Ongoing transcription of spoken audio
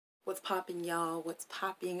What's popping, y'all? What's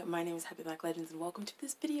popping? My name is Happy Black Legends and welcome to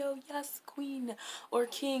this video. Yes, queen or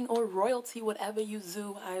king or royalty, whatever you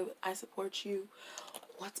do, I support you.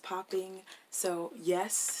 What's popping? So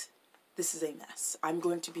yes, this is a mess. I'm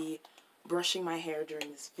going to be brushing my hair during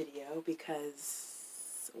this video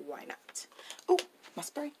because why not? Oh, my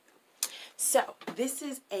spray. So, this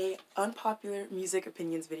is a unpopular music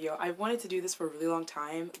opinions video. I've wanted to do this for a really long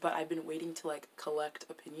time, but I've been waiting to collect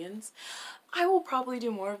opinions. I will probably do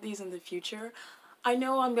more of these in the future. I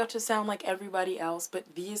know I'm about to sound like everybody else,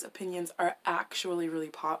 but these opinions are actually really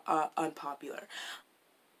unpopular.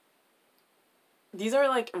 These are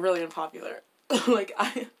really unpopular.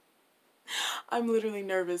 I'm literally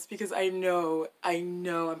nervous because I know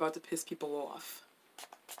I'm about to piss people off.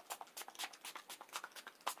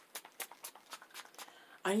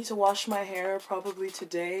 I need to wash my hair probably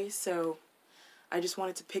today, so I just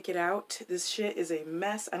wanted to pick it out. This shit is a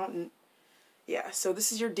mess. Yeah, so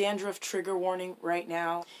this is your dandruff trigger warning right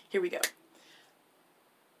now. Here we go.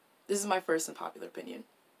 This is my first unpopular opinion.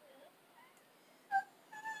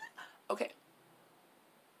 Okay.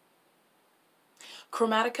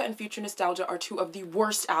 Chromatica and Future Nostalgia are two of the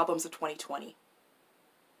worst albums of 2020.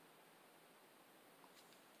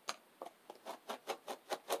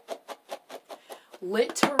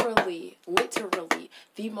 Literally,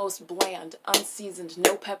 the most bland, unseasoned,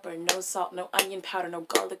 no pepper, no salt, no onion powder, no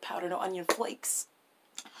garlic powder, no onion flakes.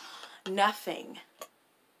 Nothing.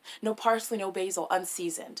 No parsley, no basil,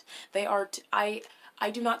 unseasoned. They are, I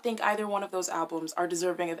do not think either one of those albums are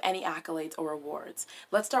deserving of any accolades or awards.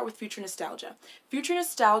 Let's start with Future Nostalgia. Future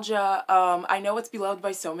Nostalgia, I know it's beloved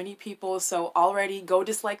by so many people, so already go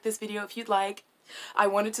dislike this video if you'd like. I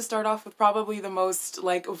wanted to start off with probably the most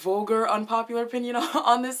vulgar, unpopular opinion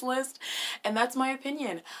on this list, and that's my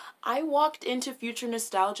opinion. I walked into Future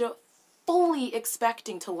Nostalgia fully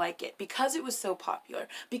expecting to like it because it was so popular,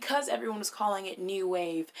 because everyone was calling it new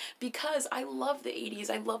wave, because I love the 80s,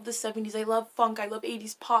 I love the 70s, I love funk, I love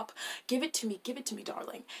 80s pop. Give it to me,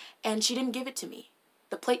 darling. And she didn't give it to me.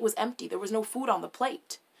 The plate was empty. There was no food on the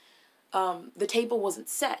plate. The table wasn't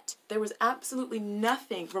set. There was absolutely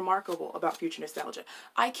nothing remarkable about Future Nostalgia.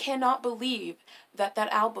 I cannot believe that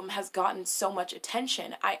that album has gotten so much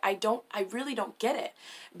attention. I really don't get it.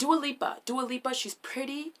 Dua Lipa, she's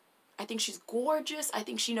pretty. I think she's gorgeous. I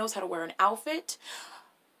think she knows how to wear an outfit.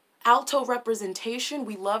 Alto representation,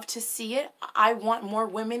 we love to see it. I want more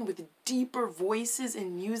women with deeper voices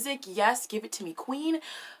in music. Yes, give it to me, queen.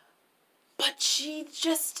 But she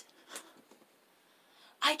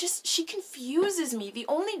confuses me. The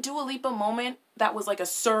only Dua Lipa moment that was a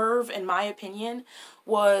serve, in my opinion,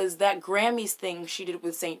 was that Grammys thing she did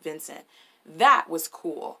with St. Vincent. That was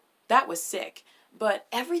cool. That was sick. But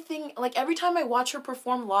everything, every time I watch her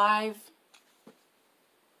perform live,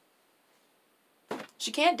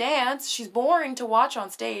 she can't dance. She's boring to watch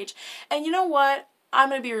on stage. And you know what? I'm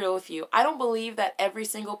going to be real with you. I don't believe that every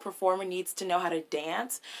single performer needs to know how to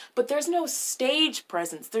dance, but there's no stage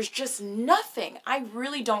presence. There's just nothing. I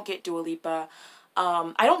really don't get Dua Lipa.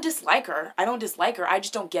 I don't dislike her. I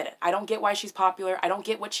just don't get it. I don't get why she's popular. I don't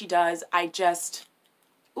get what she does.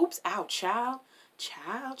 Oops, ow, chow.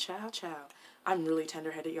 I'm really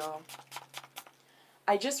tender-headed, y'all.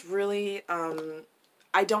 I just really,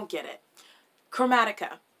 I don't get it.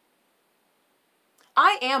 Chromatica.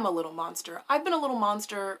 I am a little monster. I've been a little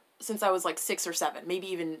monster since I was 6 or 7, maybe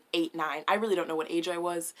even 8, 9. I really don't know what age I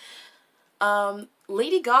was.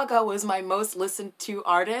 Lady Gaga was my most listened to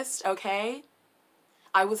artist, okay?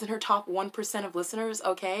 I was in her top 1% of listeners,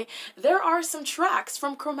 okay? There are some tracks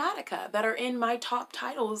from Chromatica that are in my top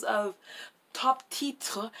titles of top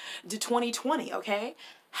titres de 2020, okay?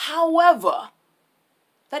 However,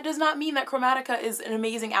 that does not mean that Chromatica is an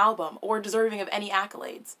amazing album or deserving of any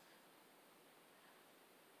accolades.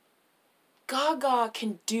 Gaga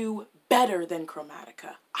can do better than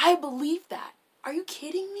Chromatica. I believe that. Are you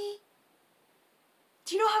kidding me?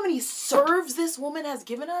 Do you know how many serves this woman has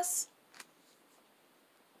given us?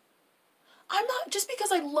 Just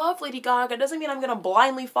because I love Lady Gaga doesn't mean I'm going to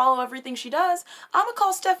blindly follow everything she does. I'm going to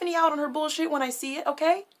call Stephanie out on her bullshit when I see it,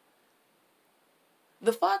 okay?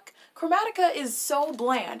 The fuck? Chromatica is so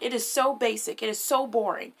bland. It is so basic. It is so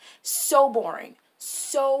boring. So boring.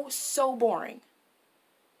 So boring.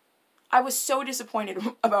 I was so disappointed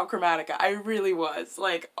about Chromatica. I really was.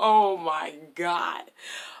 Oh my god.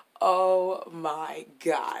 Oh my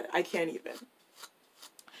god. I can't even.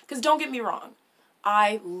 Because don't get me wrong.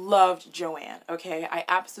 I loved Joanne, okay? I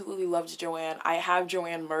absolutely loved Joanne. I have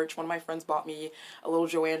Joanne merch. One of my friends bought me a little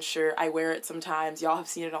Joanne shirt. I wear it sometimes. Y'all have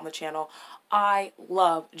seen it on the channel. I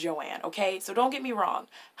love Joanne, okay? So don't get me wrong.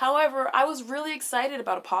 However, I was really excited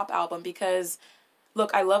about a pop album because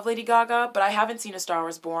Look, I love Lady Gaga, but I haven't seen A Star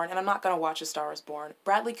Is Born, and I'm not going to watch A Star Is Born.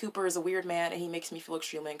 Bradley Cooper is a weird man, and he makes me feel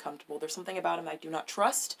extremely uncomfortable. There's something about him I do not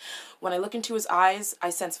trust. When I look into his eyes, I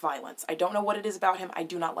sense violence. I don't know what it is about him. I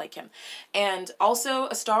do not like him. And also,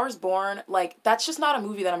 A Star Is Born, like, that's just not a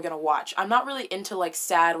movie that I'm going to watch. I'm not really into, like,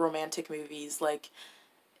 sad romantic movies. Like,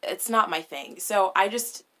 it's not my thing. So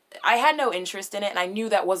I had no interest in it, and I knew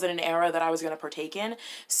that wasn't an era that I was going to partake in.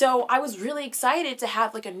 So I was really excited to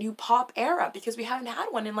have, like, a new pop era, because we haven't had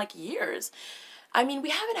one in, like, years. I mean, we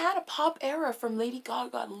haven't had a pop era from Lady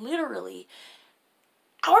Gaga, literally.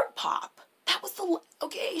 Art pop. That was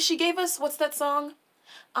okay, she gave us, what's that song?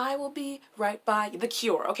 I Will Be Right By You. The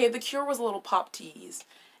Cure. Okay, The Cure was a little pop tease.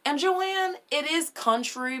 And Joanne, it is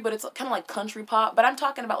country, but it's kind of like country pop. But I'm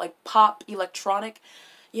talking about, like, pop electronic,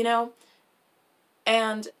 you know?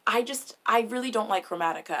 And I really don't like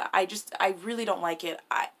Chromatica. I really don't like it.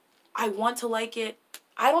 I want to like it.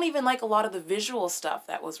 I don't even like a lot of the visual stuff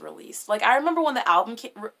that was released. Like, I remember when the album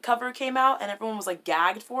cover came out and everyone was, like,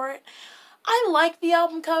 gagged for it. I liked the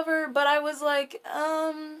album cover, but I was like,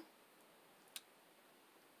 I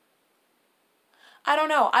don't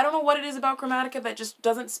know. I don't know what it is about Chromatica that just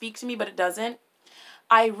doesn't speak to me, but it doesn't.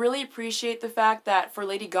 I really appreciate the fact that for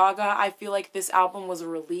Lady Gaga, I feel like this album was a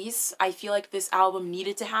release. I feel like this album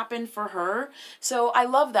needed to happen for her. So I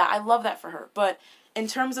love that. I love that for her. But in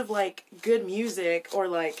terms of, like, good music or,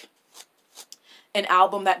 like, an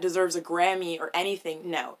album that deserves a Grammy or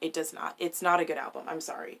anything, no, it does not. It's not a good album. I'm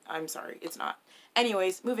sorry. I'm sorry. It's not.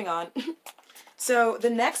 Anyways, moving on. So the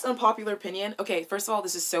next unpopular opinion, okay, first of all,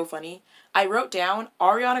 this is so funny. I wrote down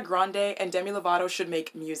Ariana Grande and Demi Lovato should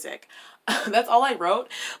make music. That's all I wrote.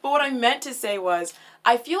 But what I meant to say was,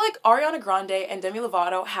 I feel like Ariana Grande and Demi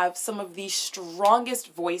Lovato have some of the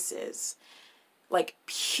strongest voices, like,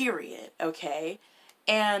 period, okay?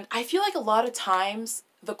 And I feel like a lot of times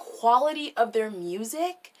the quality of their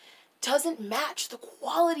music doesn't match the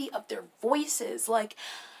quality of their voices. Like,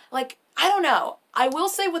 I don't know. I will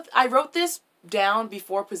say I wrote this down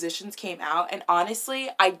before Positions came out, and honestly,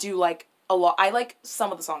 I do like a lot. I like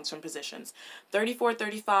some of the songs from Positions. 34,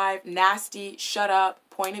 35, Nasty, Shut Up,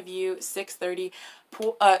 Point of View, 630.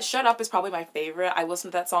 Shut Up is probably my favorite. I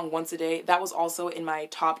listen to that song once a day. That was also in my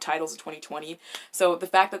top titles of 2020. So the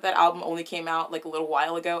fact that that album only came out, like, a little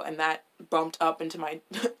while ago and that bumped up into my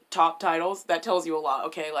top titles, that tells you a lot,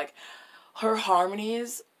 okay? Like, her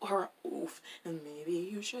harmonies, oof, and maybe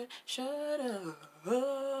you should shut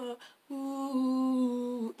up,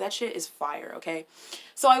 ooh, that shit is fire, okay?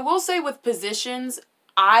 So I will say with Positions,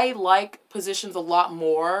 I like Positions a lot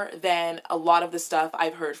more than a lot of the stuff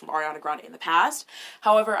I've heard from Ariana Grande in the past.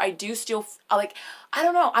 However, I do still, like, I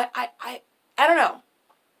don't know, I don't know.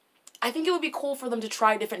 I think it would be cool for them to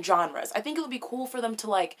try different genres. I think it would be cool for them to,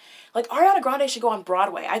 like Ariana Grande should go on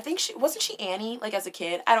Broadway. I think wasn't she Annie, like, as a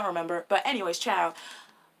kid? I don't remember. But anyways, ciao.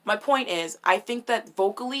 My point is, I think that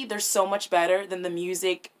vocally they're so much better than the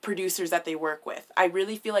music producers that they work with. I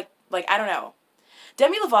really feel like, I don't know.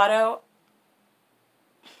 Demi Lovato,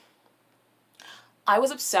 I was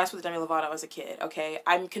obsessed with Demi Lovato as a kid, okay?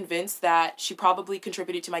 I'm convinced that she probably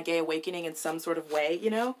contributed to my gay awakening in some sort of way, you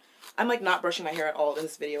know? I'm, like, not brushing my hair at all in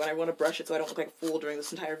this video, and I want to brush it so I don't look like a fool during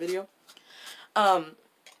this entire video.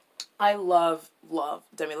 I love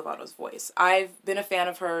Demi Lovato's voice. I've been a fan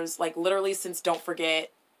of hers, like, literally since Don't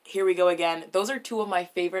Forget, Here We Go Again. Those are two of my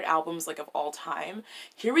favorite albums, like, of all time.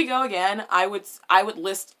 Here We Go Again, I would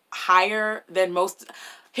list higher than most.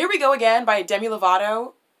 Here We Go Again by Demi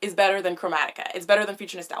Lovato is better than Chromatica. It's better than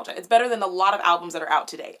Future Nostalgia. It's better than a lot of albums that are out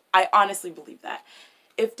today. I honestly believe that.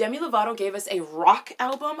 If Demi Lovato gave us a rock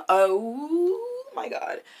album, oh my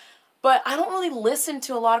god. But I don't really listen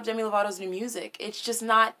to a lot of Demi Lovato's new music. It's just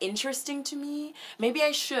not interesting to me. Maybe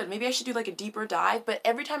I should. Maybe I should do, like, a deeper dive. But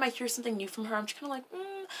every time I hear something new from her, I'm just kind of like,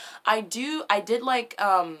 I did like,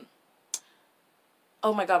 oh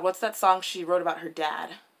my god, what's that song she wrote about her dad?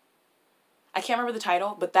 I can't remember the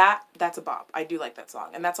title, but that's a bop. I do like that song.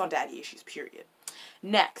 And that's on Daddy Issues, period.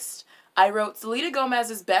 Next, I wrote Selena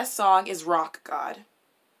Gomez's best song is Rock God.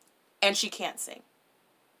 And she can't sing.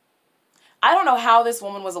 I don't know how this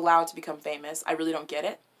woman was allowed to become famous. I really don't get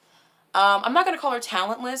it. I'm not going to call her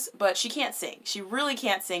talentless, but she can't sing. She really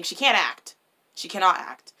can't sing. She can't act. She cannot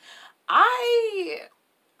act. I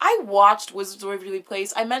watched Wizards of Waverly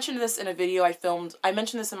Place. I mentioned this in a video I filmed. I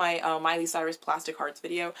mentioned this in my Miley Cyrus Plastic Hearts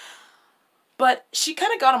video. But she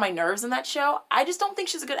kind of got on my nerves in that show. I just don't think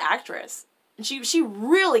she's a good actress. And she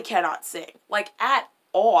really cannot sing. Like, at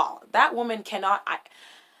all. That woman cannot...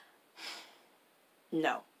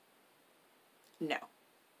 No. No.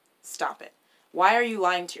 Stop it. Why are you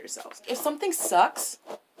lying to yourselves? If something sucks,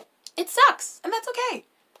 it sucks. And that's okay.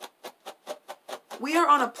 We are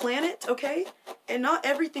on a planet, okay? And not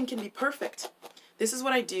everything can be perfect. This is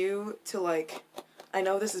what I do to, like, I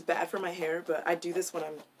know this is bad for my hair, but I do this when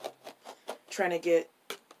I'm trying to get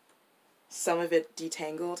some of it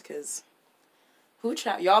detangled, because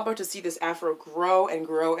y'all about to see this afro grow and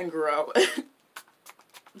grow and grow.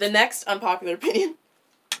 The next unpopular opinion.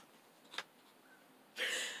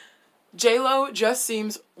 J-Lo just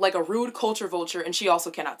seems like a rude culture vulture, and she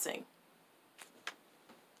also cannot sing.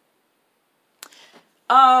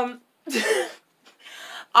 I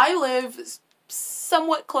live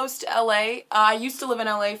somewhat close to LA. I used to live in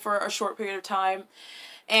LA for a short period of time,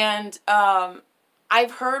 and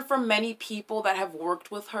I've heard from many people that have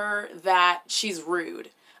worked with her that she's rude.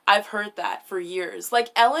 I've heard that for years. Like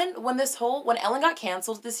Ellen, when Ellen got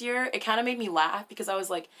canceled this year, it kind of made me laugh because I was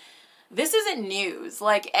like, this isn't news.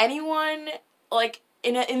 Like anyone, like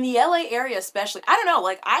in the LA area especially, I don't know,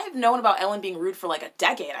 like I've known about Ellen being rude for like a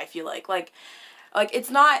decade, I feel like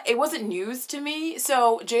it wasn't news to me.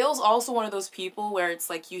 So J-Lo's also one of those people where it's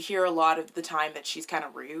like you hear a lot of the time that she's kind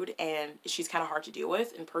of rude and she's kind of hard to deal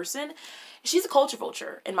with in person. She's a culture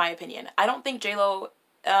vulture, in my opinion. I don't think J-Lo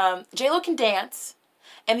can dance.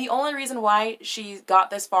 And the only reason why she got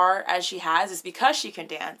this far as she has is because she can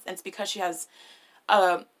dance. And it's because she has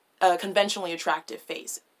a conventionally attractive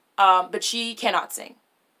face. But she cannot sing.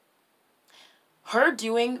 Her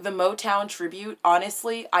doing the Motown tribute,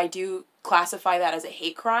 honestly, I do classify that as a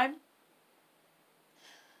hate crime.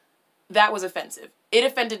 That was offensive. It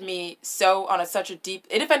offended me so on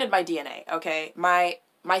it offended my DNA, okay? My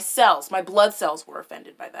cells, my blood cells were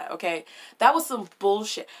offended by that, okay? That was some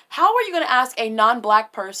bullshit. How are you going to ask a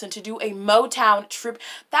non-black person to do a Motown tribute?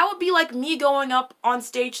 That would be like me going up on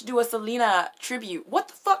stage to do a Selene tribute. What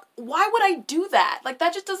the fuck? Why would I do that? Like,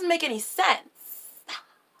 that just doesn't make any sense.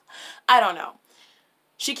 I don't know.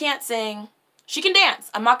 She can't sing. She can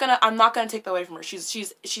dance. I'm not gonna take that away from her.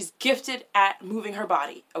 She's gifted at moving her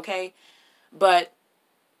body, okay? But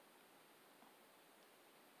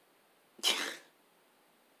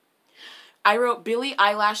I wrote, Billie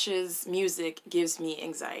Eilish's music gives me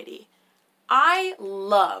anxiety. I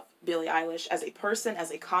love Billie Eilish as a person,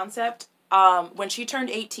 as a concept. When she turned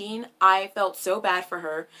 18, I felt so bad for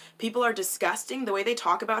her. People are disgusting. The way they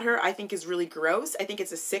talk about her, I think is really gross. I think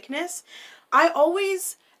it's a sickness.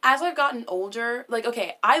 As I've gotten older, like,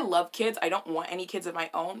 okay, I love kids. I don't want any kids of my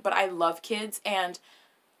own, but I love kids. And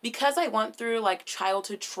because I went through, like,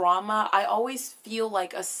 childhood trauma, I always feel,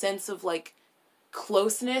 like, a sense of, like,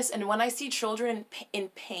 closeness. And when I see children in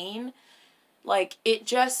pain, like, it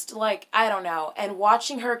just, like, I don't know. And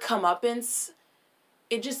watching her comeuppance,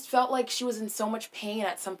 it just felt like she was in so much pain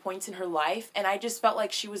at some points in her life. And I just felt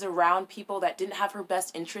like she was around people that didn't have her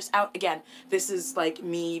best interests out. Again, this is like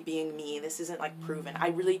me being me. This isn't like proven. I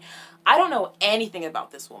don't know anything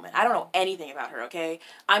about this woman. I don't know anything about her, okay?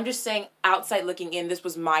 I'm just saying, outside looking in, this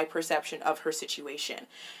was my perception of her situation.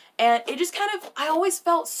 And it just kind of, I always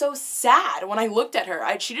felt so sad when I looked at her.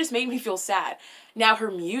 She just made me feel sad. Now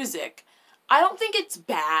her music, I don't think it's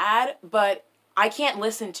bad, but I can't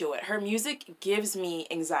listen to it. Her music gives me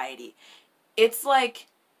anxiety. It's like,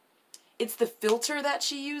 it's the filter that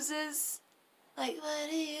she uses. Like, what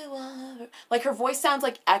do you want? Like, her voice sounds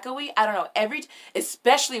like echoey. I don't know.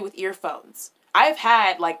 Especially with earphones. I've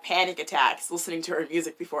had, like, panic attacks listening to her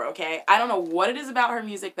music before, okay? I don't know what it is about her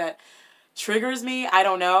music that triggers me. I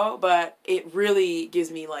don't know, but it really gives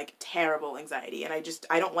me, like, terrible anxiety. And I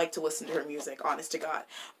don't like to listen to her music, honest to God.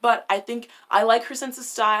 But I think I like her sense of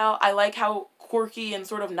style. I like how quirky and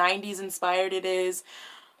sort of 90s inspired it is.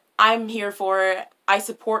 I'm here for it. I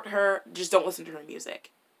support her. Just don't listen to her music.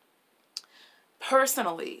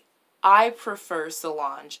 Personally, I prefer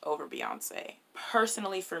Solange over Beyonce.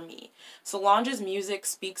 Personally, for me. Solange's music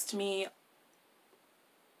speaks to me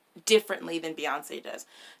differently than Beyonce does.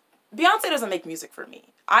 Beyonce doesn't make music for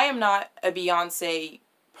me. I am not a Beyonce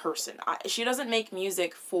person. She doesn't make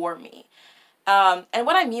music for me. And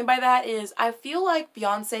what I mean by that is I feel like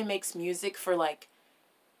Beyonce makes music for, like,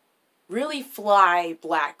 really fly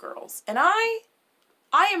black girls. And I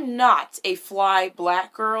am not a fly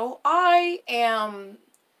black girl. I am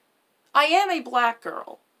a black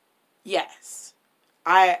girl. Yes.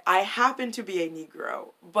 I happen to be a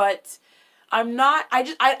Negro, but I'm not,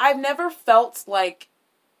 I've never felt like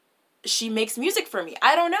she makes music for me.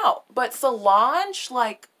 I don't know. But Solange,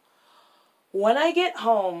 like, When I Get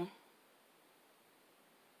Home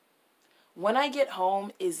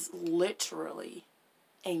is literally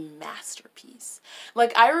a masterpiece.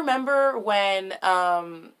 Like, I remember when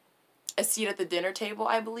A Seat at the Dinner Table,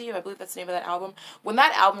 I believe that's the name of that album. When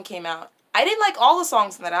that album came out, I didn't like all the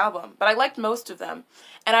songs on that album, but I liked most of them.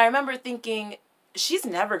 And I remember thinking, she's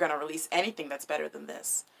never gonna release anything that's better than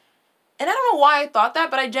this. And I don't know why I thought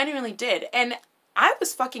that, but I genuinely did. And I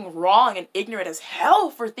was fucking wrong and ignorant as hell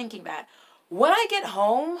for thinking that. When I get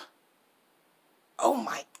home, oh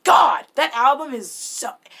my God, that album is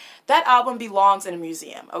so... That album belongs in a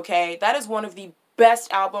museum, okay? That is one of the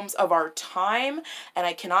best albums of our time, and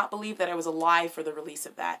I cannot believe that I was alive for the release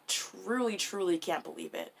of that. Truly, truly can't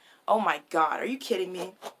believe it. Oh my God, are you kidding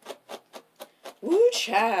me? Woo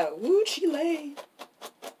chow, woo chile.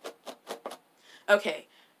 Okay,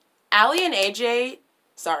 Allie and AJ,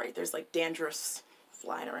 sorry, there's like dandruffs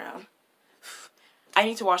flying around. I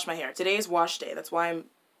need to wash my hair. Today is wash day. That's why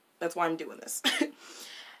I'm doing this.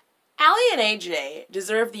 Allie and AJ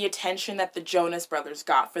deserve the attention that the Jonas Brothers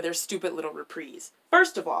got for their stupid little reprise.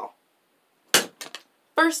 First of all,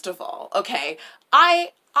 okay,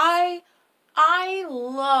 I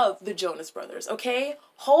love the Jonas Brothers, okay?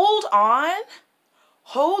 Hold on.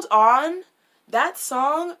 That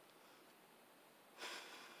song,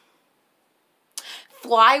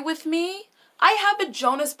 Fly With Me, I have a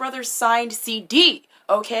Jonas Brothers signed CD,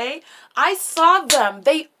 okay? I saw them.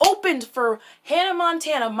 They opened for Hannah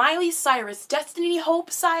Montana, Miley Cyrus, Destiny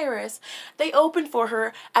Hope Cyrus. They opened for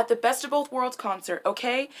her at the Best of Both Worlds concert,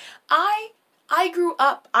 okay? I grew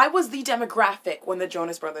up. I was the demographic when the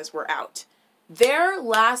Jonas Brothers were out. Their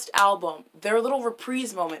last album, their little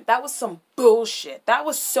reprise moment, that was some bullshit. That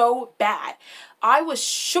was so bad. I was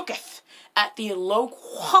shooketh at the low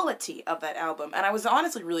quality of that album, and I was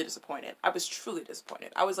honestly really disappointed. I was truly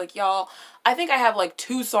disappointed. I was like, y'all, I think I have like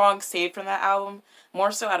 2 songs saved from that album,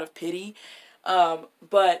 more so out of pity.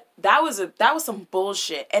 But that was some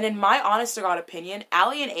bullshit. And in my honest to God opinion,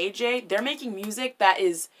 Allie and AJ, they're making music that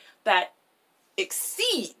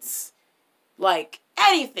exceeds like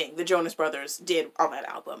anything the Jonas Brothers did on that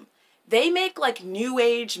album. They make like new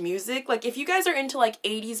age music. Like if you guys are into like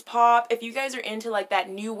 80s pop, if you guys are into like that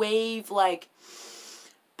new wave like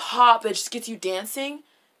pop that just gets you dancing,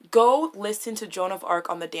 go listen to Joan of Arc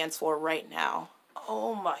on the dance floor right now.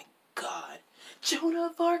 Oh my God. Joan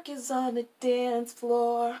of Arc is on the dance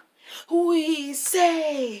floor. We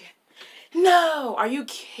say no. Are you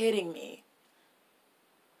kidding me?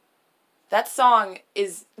 That song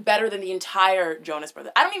is better than the entire Jonas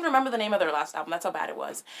Brothers. I don't even remember the name of their last album. That's how bad it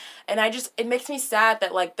was. And it makes me sad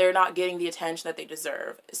that, like, they're not getting the attention that they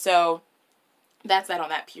deserve. So, that's that on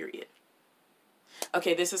that period.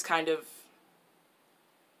 Okay, this is kind of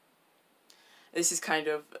this is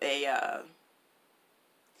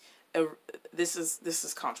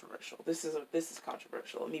controversial. This is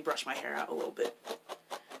controversial. Let me brush my hair out a little bit.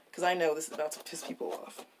 Because I know this is about to piss people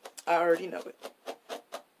off. I already know it.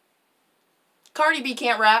 Cardi B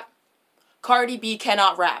can't rap. Cardi B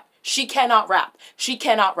cannot rap. She cannot rap. She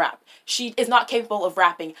cannot rap. She is not capable of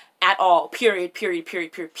rapping at all. Period, period,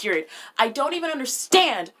 period, period, period. I don't even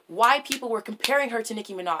understand why people were comparing her to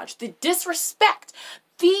Nicki Minaj. The disrespect.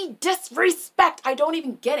 I don't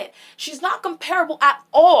even get it. She's not comparable at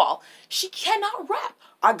all. She cannot rap.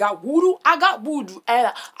 I got voodoo,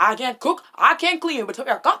 and I can't cook, I can't clean, but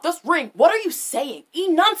I got this ring. What are you saying?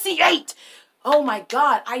 Enunciate! Oh my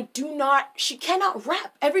God, she cannot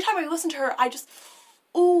rap. Every time I listen to her, I just,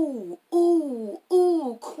 ooh,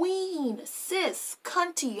 queen, sis,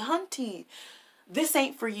 cunty, hunty. This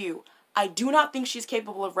ain't for you. I do not think she's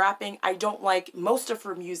capable of rapping. I don't like most of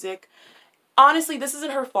her music. Honestly, this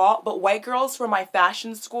isn't her fault, but white girls from my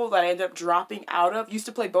fashion school that I ended up dropping out of used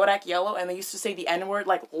to play Bodak Yellow, and they used to say the N-word,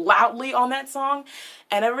 like, loudly on that song.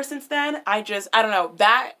 And ever since then, I don't know,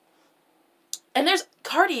 that, and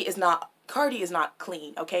Cardi is not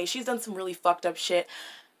clean, okay? She's done some really fucked up shit.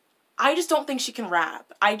 I just don't think she can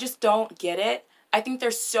rap. I just don't get it. I think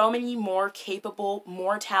there's so many more capable,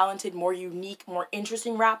 more talented, more unique, more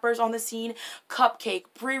interesting rappers on the scene. Cupcake,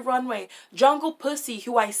 Bree Runway, Jungle Pussy,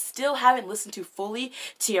 who I still haven't listened to fully,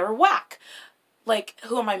 Tierra Whack. Like,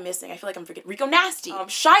 who am I missing? I feel like I'm forgetting. Rico Nasty,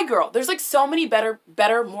 Shy Girl. There's like so many better,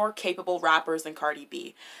 more capable rappers than Cardi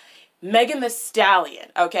B. Megan Thee Stallion,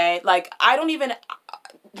 okay? Like, I don't even...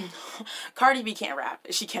 Cardi B can't rap.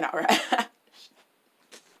 She cannot rap.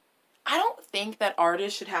 I don't think that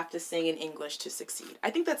artists should have to sing in English to succeed. I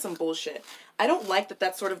think that's some bullshit. I don't like that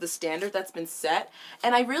that's sort of the standard that's been set.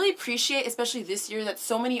 And I really appreciate, especially this year, that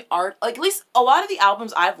so many like at least a lot of the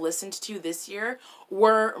albums I've listened to this year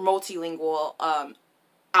were multilingual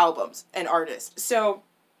albums and artists. So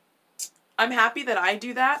I'm happy that I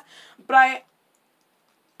do that. But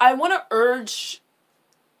I want to urge...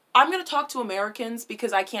 I'm going to talk to Americans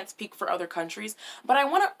because I can't speak for other countries, but I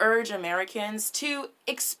want to urge Americans to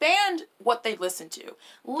expand what they listen to.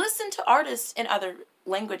 Listen to artists in other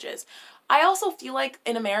languages. I also feel like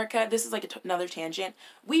in America, this is like another tangent,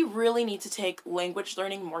 we really need to take language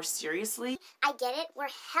learning more seriously. I get it, we're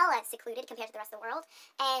hella secluded compared to the rest of the world,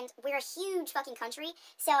 and we're a huge fucking country,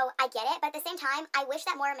 so I get it, but at the same time, I wish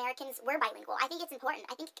that more Americans were bilingual. I think it's important.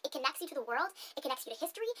 I think it connects you to the world, it connects you to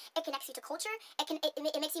history, it connects you to culture,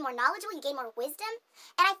 it makes you more knowledgeable, you gain more wisdom,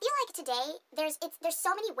 and I feel like today, there's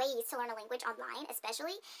so many ways to learn a language online,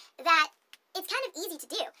 especially, that it's kind of easy to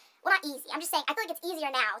do. Well, not easy. I'm just saying, I feel like it's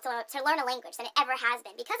easier now to learn a language than it ever has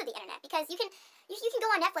been because of the internet. Because you can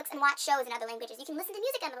go on Netflix and watch shows in other languages. You can listen to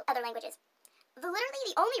music in other languages. Literally,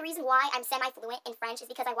 the only reason why I'm semi-fluent in French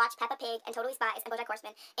is because I watch Peppa Pig and Totally Spies and BoJack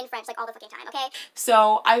Horseman in French like all the fucking time. Okay.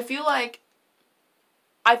 So I feel like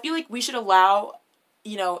we should allow,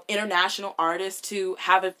 you know, international artists to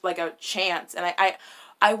have a chance, and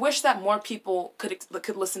I wish that more people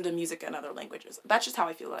could listen to music in other languages. That's just how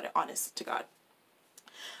I feel about it, honest to God.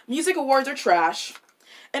 Music awards are trash.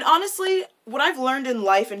 And honestly, what I've learned in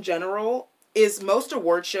life in general is most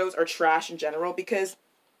award shows are trash in general, because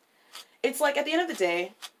it's like, at the end of the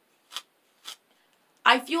day,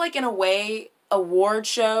 I feel like in a way, award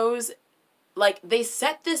shows, like, they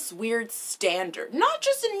set this weird standard. Not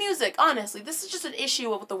just in music, honestly. This is just an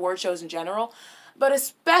issue with award shows in general. But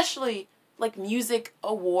especially, like, music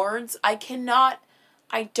awards. I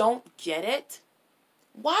don't get it.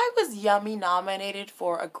 Why was Yummy nominated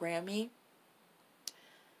for a Grammy?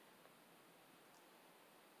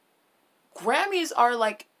 Grammys are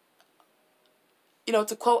like, you know,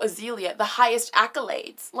 to quote Azealia, the highest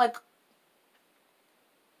accolades. Like,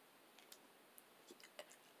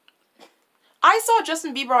 I saw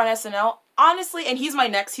Justin Bieber on SNL, honestly, and he's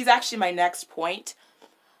actually my next point.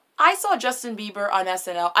 I saw Justin Bieber on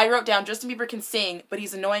SNL. I wrote down, Justin Bieber can sing, but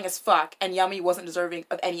he's annoying as fuck, and Yummy wasn't deserving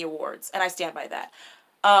of any awards, and I stand by that.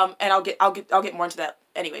 And I'll get more into that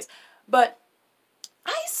anyways. But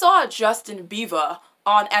I saw Justin Bieber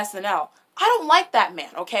on SNL. I don't like that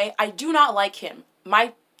man, okay? I do not like him.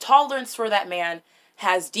 My tolerance for that man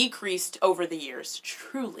has decreased over the years,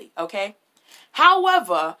 truly, okay?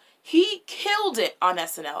 However, he killed it on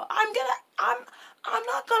SNL. I'm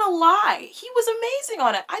not gonna lie. He was amazing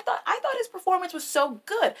on it. I thought his performance was so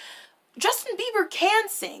good. Justin Bieber can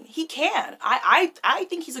sing. He can. I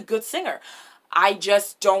think he's a good singer. I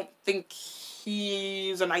just don't think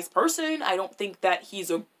he's a nice person. I don't think that he's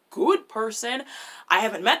a good person. I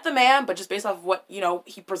haven't met the man, but just based off of what, you know,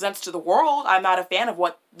 he presents to the world, I'm not a fan of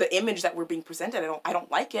what the image that we're being presented. I don't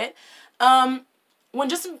like it. When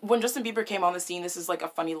Justin Bieber came on the scene, this is like a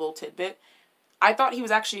funny little tidbit. I thought he was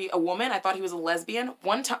actually a woman. I thought he was a lesbian.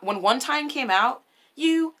 When One Time came out,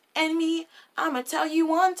 you and me, I'ma tell you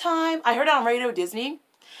one time. I heard it on Radio Disney.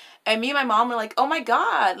 And me and my mom were like, oh my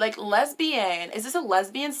God, like, lesbian. Is this a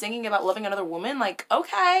lesbian singing about loving another woman? Like,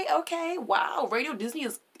 okay, wow. Radio Disney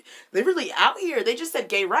they're really out here. They just said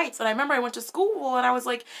gay rights. And I remember I went to school and I was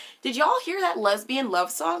like, did y'all hear that lesbian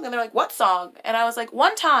love song? And they're like, what song? And I was like,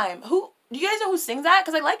 One Time. Do you guys know who sings that?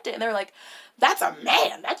 Because I liked it. And they were like, that's a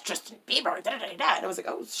man. That's Justin Bieber. Da, da, da, da. And I was like,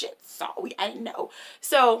 oh shit, sorry, I didn't know.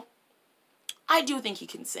 So I do think he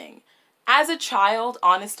can sing. As a child,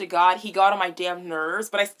 honest to God, he got on my damn nerves,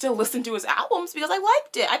 but I still listened to his albums because I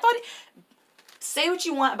liked it. I thought, say what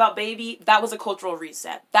you want about Baby, that was a cultural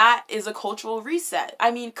reset. That is a cultural reset.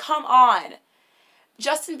 I mean, come on.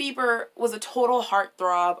 Justin Bieber was a total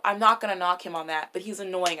heartthrob. I'm not going to knock him on that, but he's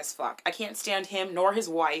annoying as fuck. I can't stand him nor his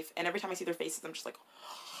wife, and every time I see their faces, I'm just like,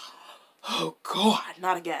 oh God,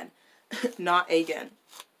 not again. Not again.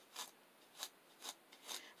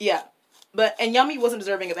 Yeah. And Yummy wasn't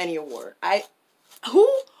deserving of any award.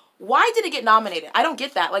 Why did it get nominated? I don't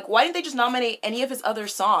get that. Like, why didn't they just nominate any of his other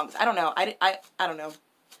songs? I don't know. I don't know.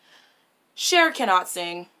 Cher cannot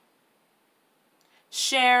sing.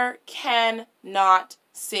 Cher cannot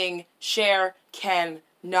sing. Cher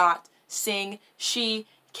cannot sing. She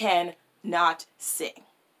cannot sing.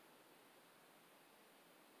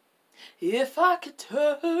 If I could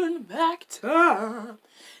turn back time,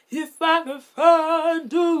 if I could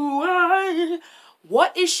find a way.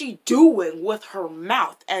 What is she doing with her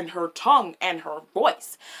mouth and her tongue and her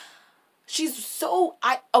voice? She's so,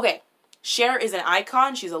 okay, Cher is an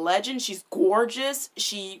icon. She's a legend. She's gorgeous.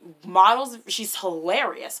 She models. She's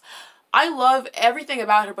hilarious. I love everything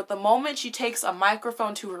about her, but the moment she takes a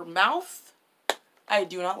microphone to her mouth, I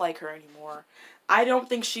do not like her anymore. I don't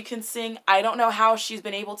think she can sing. I don't know how she's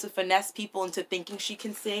been able to finesse people into thinking she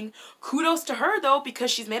can sing. Kudos to her, though,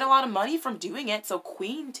 because she's made a lot of money from doing it, so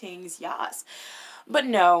queen tings, yes. But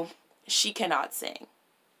no, she cannot sing.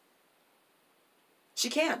 She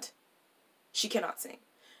can't. She cannot sing.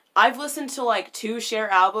 I've listened to like 2 Cher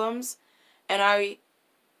albums, and I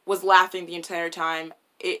was laughing the entire time.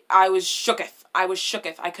 I was shooketh. I was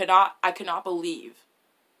shooketh. I could not believe.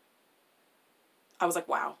 I was like,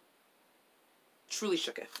 wow. Truly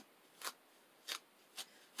shooketh.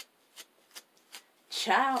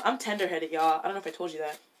 Ciao. I'm tender-headed, y'all. I don't know if I told you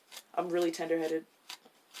that. I'm really tender-headed.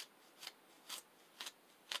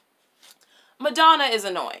 Madonna is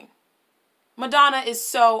annoying. Madonna is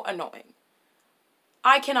so annoying.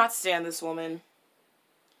 I cannot stand this woman.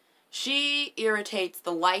 She irritates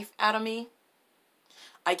the life out of me.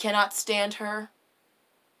 I cannot stand her.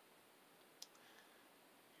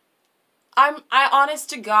 I honest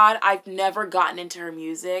to God, I've never gotten into her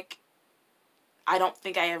music. I don't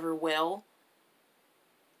think I ever will.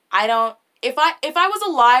 I don't, if I was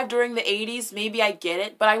alive during the 80s, maybe I get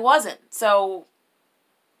it, but I wasn't. So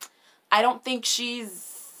I don't think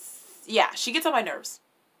yeah, she gets on my nerves.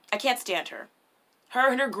 I can't stand her. Her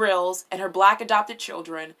and her grills and her black adopted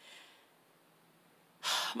children.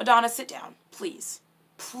 Madonna, sit down, please.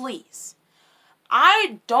 Please.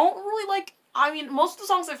 I don't really like, I mean, most of the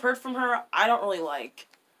songs I've heard from her, I don't really like.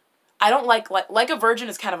 I don't like a Virgin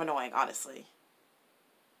is kind of annoying, honestly.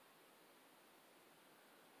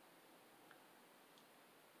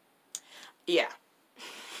 Yeah.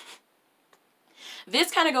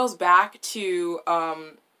 This kind of goes back to,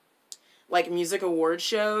 like, music award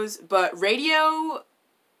shows, but radio,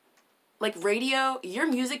 your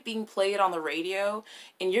music being played on the radio,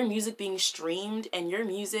 and your music being streamed, and your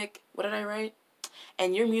music, what did I write?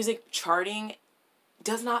 And your music charting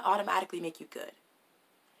does not automatically make you good.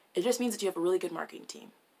 It just means that you have a really good marketing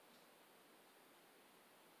team.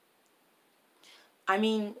 I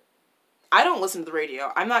mean, I don't listen to the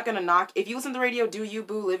radio. I'm not gonna knock. If you listen to the radio, do you,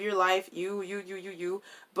 boo, live your life. You.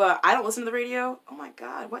 But I don't listen to the radio. Oh my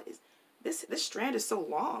God, what is this? This strand is so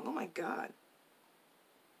long. Oh my God.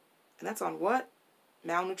 And that's on what?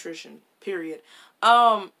 Malnutrition. Period.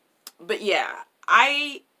 But yeah,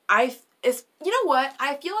 it's, you know what?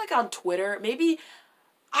 I feel like on Twitter, maybe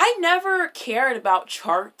I never cared about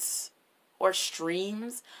charts or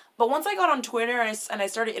streams. But once I got on Twitter and I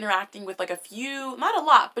started interacting with like a few, not a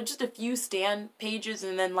lot, but just a few stan pages,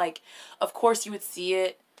 and then like, of course you would see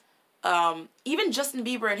it. Even Justin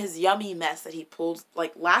Bieber and his yummy mess that he pulled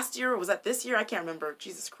like last year, or was that this year? I can't remember.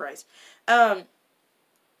 Jesus Christ. That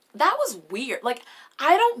was weird. Like,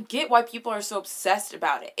 I don't get why people are so obsessed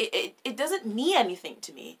about it. It doesn't mean anything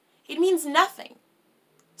to me. It means nothing.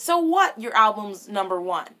 So what, your album's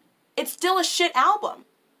 #1? It's still a shit album.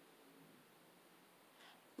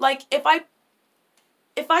 Like, if I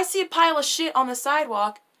see a pile of shit on the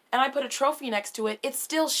sidewalk and I put a trophy next to it, it's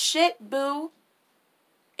still shit, boo.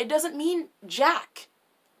 It doesn't mean jack.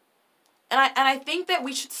 And I think that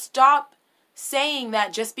we should stop saying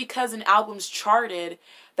that just because an album's charted,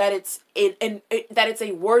 that it's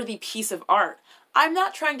a worthy piece of art. I'm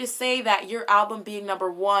not trying to say that your album being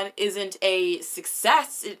 #1 isn't a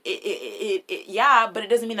success. Yeah, but it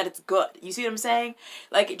doesn't mean that it's good. You see what I'm saying?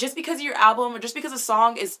 Like, just because your album or just because a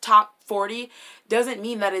song is top 40 doesn't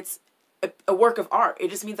mean that it's a work of art. It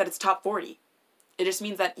just means that it's top 40. It just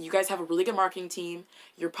means that you guys have a really good marketing team.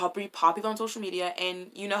 You're probably popular on social media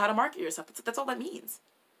and you know how to market yourself. That's all that means.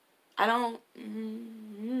 I don't...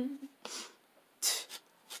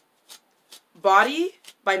 Body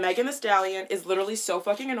by Megan Thee Stallion is literally so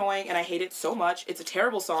fucking annoying, and I hate it so much. It's a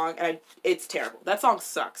terrible song, and it's terrible. That song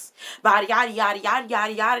sucks. Body, yada, yada, yada,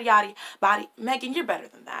 yada, yada, yada. Body. Megan, you're better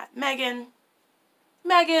than that. Megan,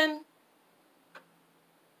 are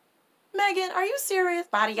you serious?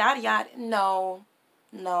 Body, yada, yada. No.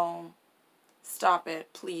 Stop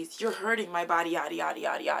it, please. You're hurting my body, yada, yada,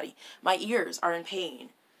 yada, yada. My ears are in pain.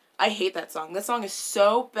 I hate that song. That song is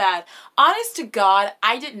so bad. Honest to God,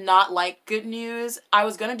 I did not like Good News. I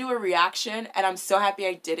was going to do a reaction, and I'm so happy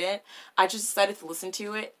I didn't. I just decided to listen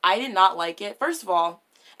to it. I did not like it. First of all,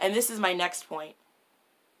 and this is my next point,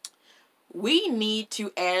 we need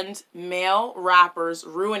to end male rappers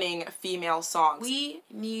ruining female songs. We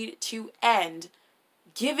need to end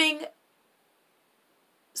giving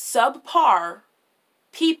subpar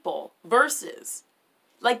people verses.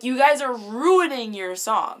 Like, you guys are ruining your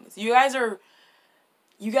songs. You guys are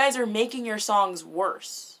making your songs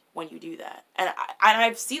worse when you do that. And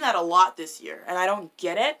I've seen that a lot this year, and I don't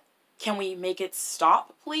get it. Can we make it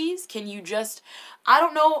stop, please? Can you just, I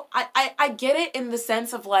don't know, I get it in the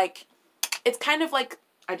sense of, like, it's kind of like,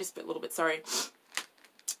 I just spit a little bit, sorry.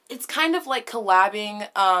 It's kind of like collabing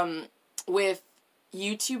with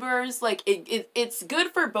YouTubers. Like, it's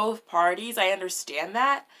good for both parties, I understand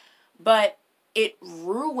that, but it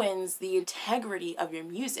ruins the integrity of your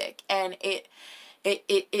music, and it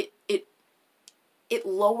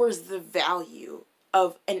lowers the value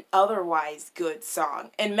of an otherwise good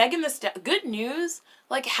song. And Megan Thee Stallion, Good News,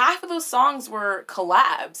 like half of those songs were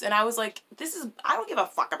collabs. And I was like, I don't give a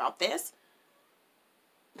fuck about this.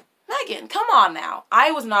 Megan, come on now.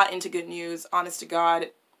 I was not into Good News, honest to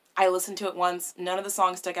God. I listened to it once. None of the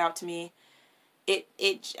songs stuck out to me.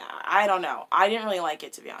 I don't know. I didn't really like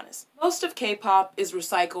it, to be honest. Most of K-pop is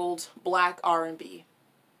recycled black R&B.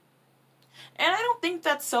 And I don't think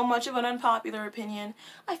that's so much of an unpopular opinion.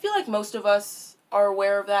 I feel like most of us are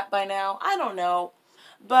aware of that by now. I don't know.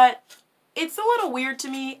 But it's a little weird to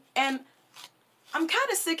me, and I'm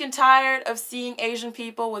kind of sick and tired of seeing Asian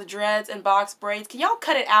people with dreads and box braids. Can y'all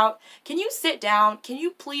cut it out? Can you sit down? Can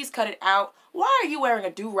you please cut it out? Why are you wearing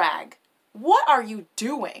a do-rag? What are you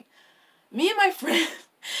doing? Me and my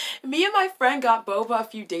friend got boba a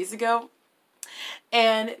few days ago,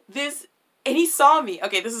 and he saw me.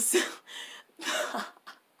 Okay, this is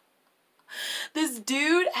this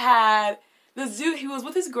dude, he was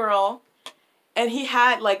with his girl, and he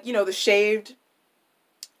had, like, you know, the shaved,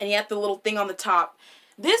 and he had the little thing on the top.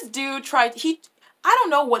 This dude I don't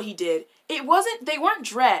know what he did. They weren't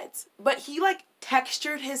dreads, but he, like,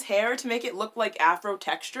 textured his hair to make it look like Afro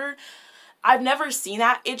textured. I've never seen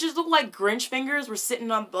that. It just looked like Grinch fingers were sitting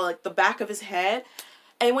on the back of his head.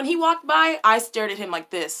 And when he walked by, I stared at him like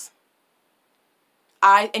this.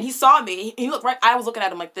 And he saw me. He looked right. I was looking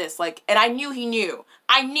at him like this. And I knew he knew.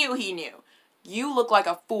 I knew he knew. You look like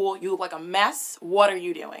a fool. You look like a mess. What are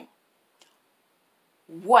you doing?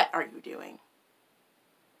 What are you doing?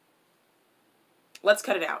 Let's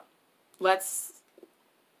cut it out.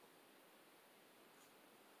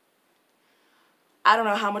 I don't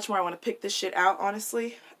know how much more I want to pick this shit out,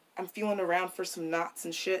 honestly. I'm feeling around for some knots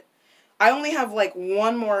and shit. I only have, like,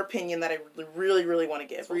 one more opinion that I really, really want to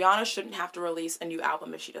give. Rihanna shouldn't have to release a new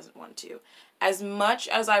album if she doesn't want to. As much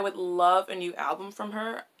as I would love a new album from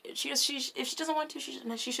her, if she doesn't want to,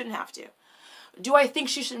 she shouldn't have to. Do I think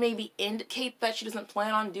she should maybe indicate that she doesn't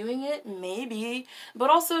plan on doing it? Maybe.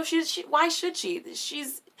 But also, why should she?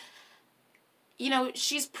 She's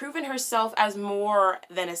proven herself as more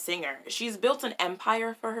than a singer. She's built an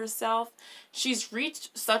empire for herself. She's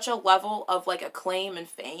reached such a level of, like, acclaim and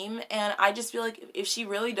fame. And I just feel like if she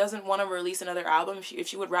really doesn't want to release another album, if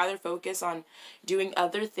she would rather focus on doing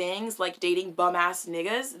other things, like dating bum-ass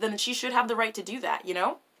niggas, then she should have the right to do that, you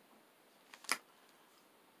know?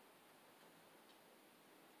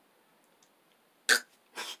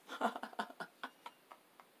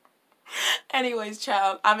 Anyways,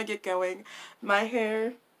 child, I'm gonna get going. My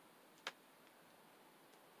hair.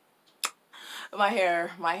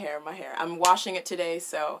 I'm washing it today,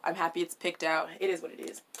 so I'm happy it's picked out. It is what it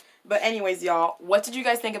is. But anyways, y'all, what did you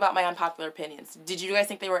guys think about my unpopular opinions? Did you guys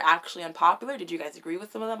think they were actually unpopular? Did you guys agree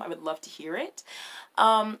with some of them? I would love to hear it.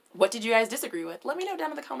 What did you guys disagree with? Let me know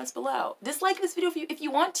down in the comments below. Dislike this video if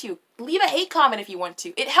you want to. Leave a hate comment if you want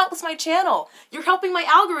to. It helps my channel. You're helping my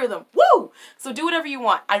algorithm. Woo! So do whatever you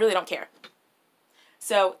want. I really don't care.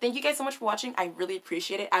 So, thank you guys so much for watching. I really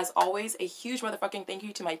appreciate it. As always, a huge motherfucking thank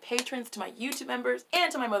you to my patrons, to my YouTube members,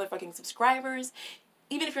 and to my motherfucking subscribers.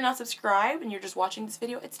 Even if you're not subscribed and you're just watching this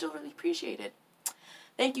video, it's still really appreciated.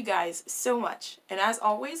 Thank you guys so much. And as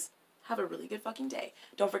always, have a really good fucking day.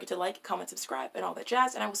 Don't forget to like, comment, subscribe, and all that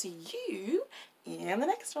jazz. And I will see you in the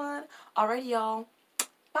next one. Alrighty, y'all.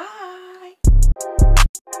 Bye.